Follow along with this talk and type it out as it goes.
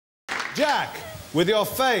Jack, with your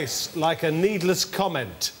face like a needless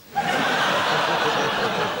comment.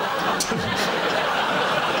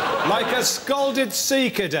 Like a scalded sea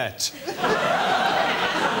cadet.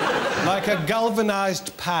 Like a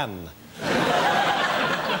galvanised pan.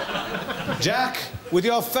 Jack, with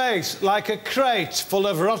your face like a crate full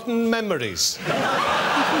of rotten memories.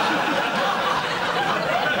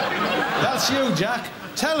 That's you, Jack.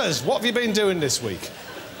 Tell us, what have you been doing this week?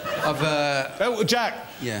 Oh, Jack.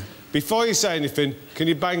 Yeah. Before you say anything, can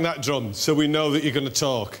you bang that drum so we know that you're going to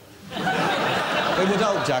talk? It would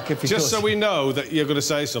help, Jack, if you Just could. so we know that you're going to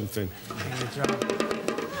say something.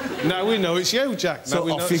 Now we know it's you, Jack. So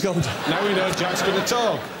off you go. Now we know Jack's going to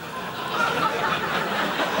talk.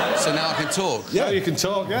 So now I can talk? Yeah, you can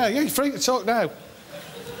talk. Yeah, you're free to talk now.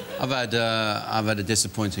 I've had a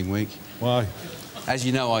disappointing week. Why? As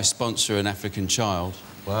you know, I sponsor an African child.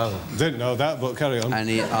 Wow. Didn't know that, but carry on. And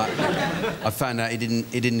I found out he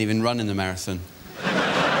didn't even run in the marathon.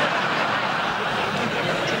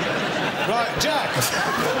 Right, Jack.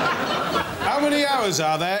 How many hours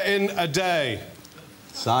are there in a day?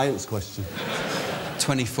 Science question.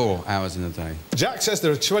 24 hours in a day. Jack says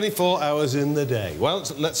there are 24 hours in the day. Well,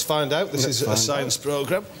 let's find out. This is a science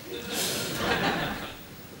programme.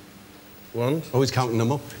 One. Oh, he's counting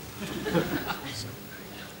them up.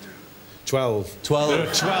 12. 12. There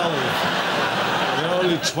are 12. There are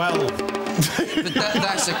only 12. But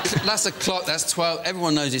that's a clock. That's 12.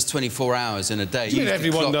 Everyone knows it's 24 hours in a day.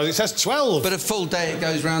 Everyone knows it says 12. But a full day, it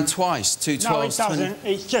goes round twice. Two 12s. No, it doesn't.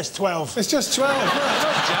 It's just 12. It's just 12. No,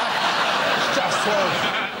 Jack. It's just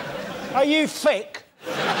 12. Are you thick?